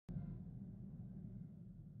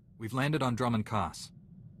We've landed on Drummond Koss.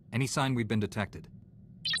 Any sign we've been detected?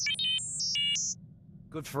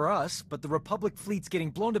 Good for us, but the Republic fleet's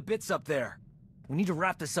getting blown to bits up there. We need to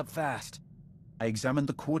wrap this up fast. I examined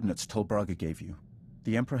the coordinates Tolbraga gave you.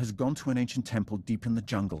 The Emperor has gone to an ancient temple deep in the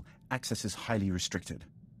jungle. Access is highly restricted.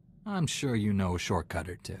 I'm sure you know a shortcut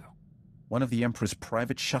or two. One of the Emperor's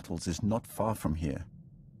private shuttles is not far from here.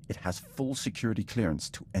 It has full security clearance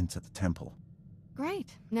to enter the temple.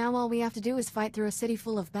 Great. Now all we have to do is fight through a city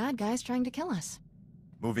full of bad guys trying to kill us.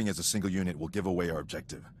 Moving as a single unit will give away our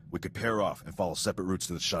objective. We could pair off and follow separate routes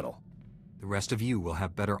to the shuttle. The rest of you will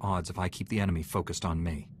have better odds if I keep the enemy focused on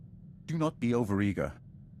me. Do not be overeager.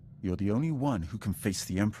 You're the only one who can face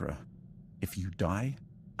the Emperor. If you die,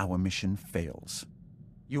 our mission fails.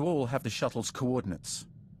 You all have the shuttle's coordinates.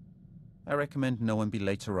 I recommend no one be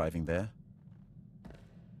late arriving there.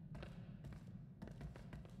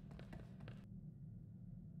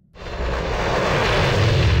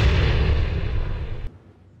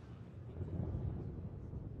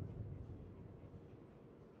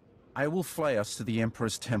 I will fly us to the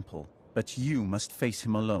Emperor's temple, but you must face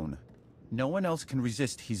him alone. No one else can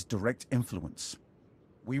resist his direct influence.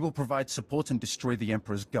 We will provide support and destroy the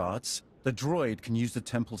Emperor's guards. The droid can use the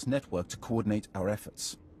temple's network to coordinate our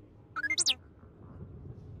efforts.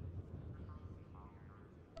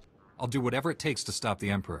 I'll do whatever it takes to stop the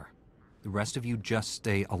Emperor. The rest of you just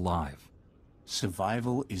stay alive.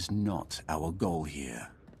 Survival is not our goal here.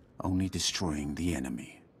 Only destroying the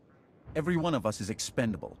enemy. Every one of us is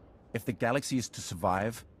expendable. If the galaxy is to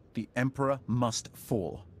survive, the Emperor must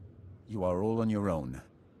fall. You are all on your own.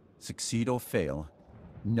 Succeed or fail,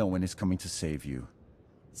 no one is coming to save you.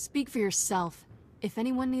 Speak for yourself. If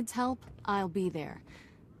anyone needs help, I'll be there.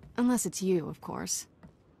 Unless it's you, of course.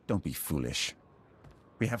 Don't be foolish.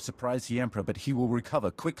 We have surprised the Emperor, but he will recover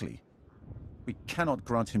quickly. We cannot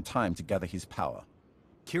grant him time to gather his power.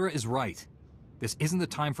 Kira is right. This isn't the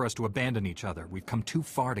time for us to abandon each other. We've come too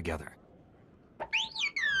far together.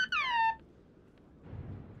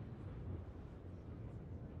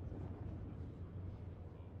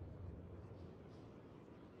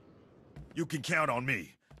 You can count on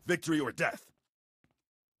me. Victory or death.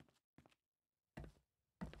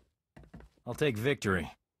 I'll take victory.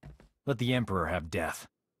 Let the Emperor have death.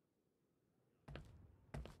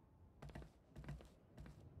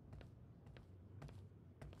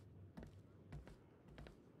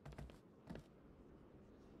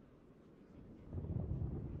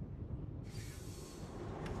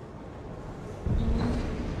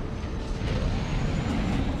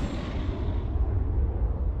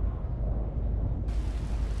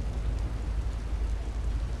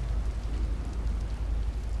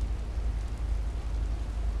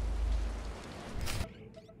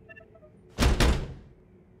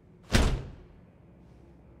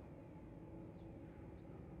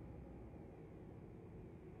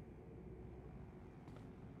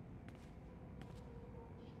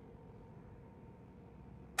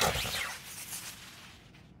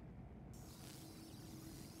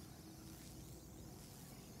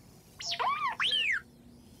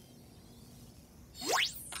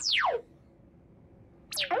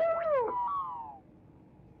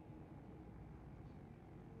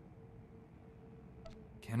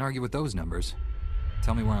 Can't argue with those numbers.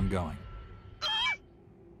 Tell me where I'm going.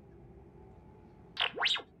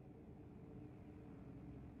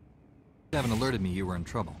 You haven't alerted me you were in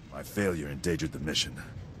trouble. My failure endangered the mission.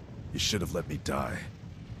 You should have let me die.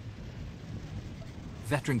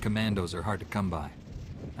 Veteran commandos are hard to come by.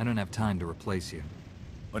 I don't have time to replace you.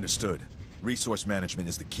 Understood. Resource management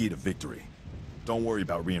is the key to victory. Don't worry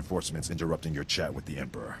about reinforcements interrupting your chat with the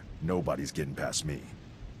Emperor. Nobody's getting past me.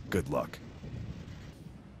 Good luck.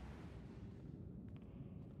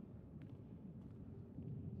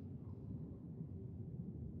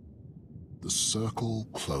 The circle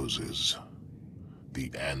closes.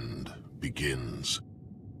 The end begins.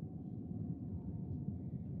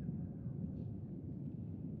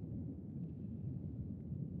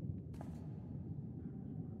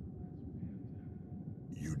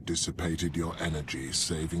 You dissipated your energy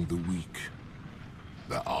saving the weak.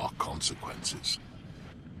 There are consequences.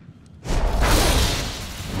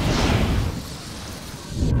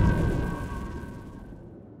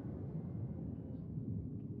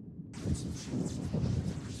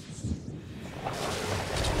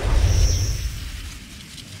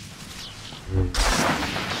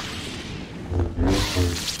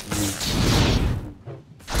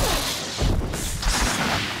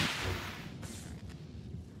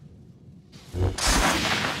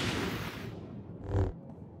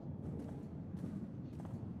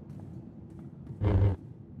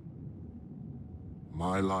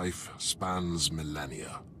 My life spans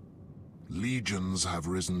millennia. Legions have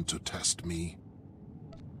risen to test me.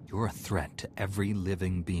 You're a threat to every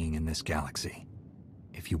living being in this galaxy.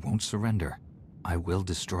 If you won't surrender, I will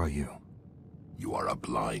destroy you. You are a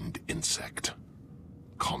blind insect,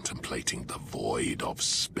 contemplating the void of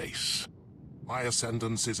space. My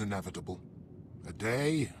ascendance is inevitable. A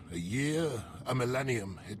day, a year, a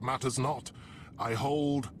millennium, it matters not. I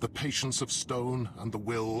hold the patience of stone and the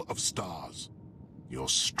will of stars. Your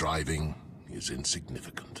striving is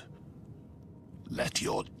insignificant. Let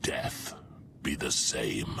your death be the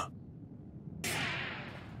same.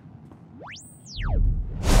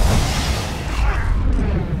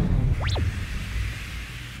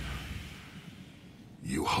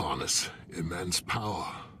 You harness immense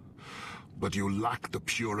power, but you lack the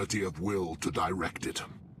purity of will to direct it.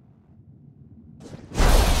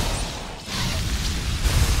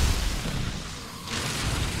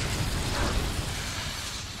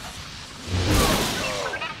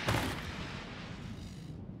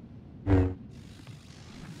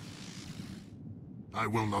 I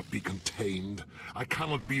will not be contained. I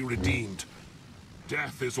cannot be redeemed.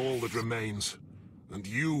 Death is all that remains, and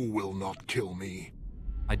you will not kill me.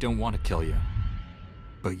 I don't want to kill you,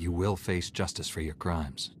 but you will face justice for your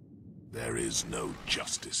crimes. There is no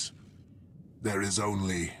justice. There is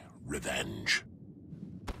only revenge.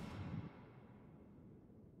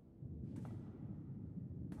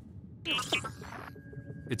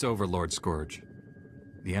 It's over, Lord Scourge.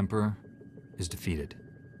 The Emperor is defeated.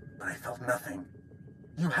 But I felt nothing.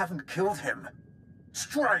 You haven't killed him.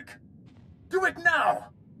 Strike! Do it now!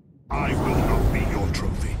 I will not be your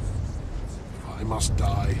trophy. If I must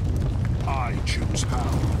die, I choose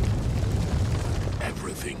how.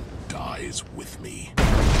 Everything dies with me.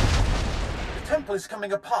 The temple is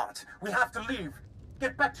coming apart. We have to leave.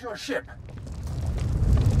 Get back to your ship.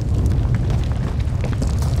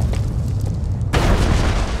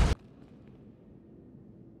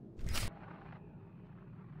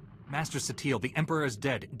 Master Satil, the Emperor is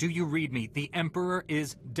dead. Do you read me? The Emperor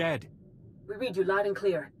is dead. We read you loud and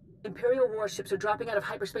clear. Imperial warships are dropping out of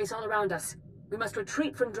hyperspace all around us. We must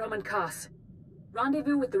retreat from Dromund Kaas.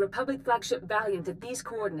 Rendezvous with the Republic flagship Valiant at these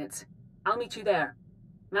coordinates. I'll meet you there.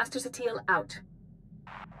 Master Satil out.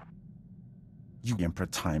 You and the Emperor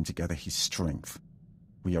time to gather his strength.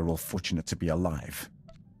 We are all fortunate to be alive.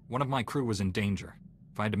 One of my crew was in danger.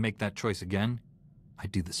 If I had to make that choice again,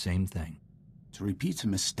 I'd do the same thing. To repeat a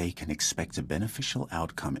mistake and expect a beneficial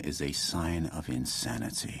outcome is a sign of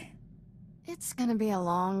insanity. It's gonna be a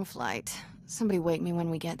long flight. Somebody wake me when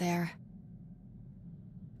we get there.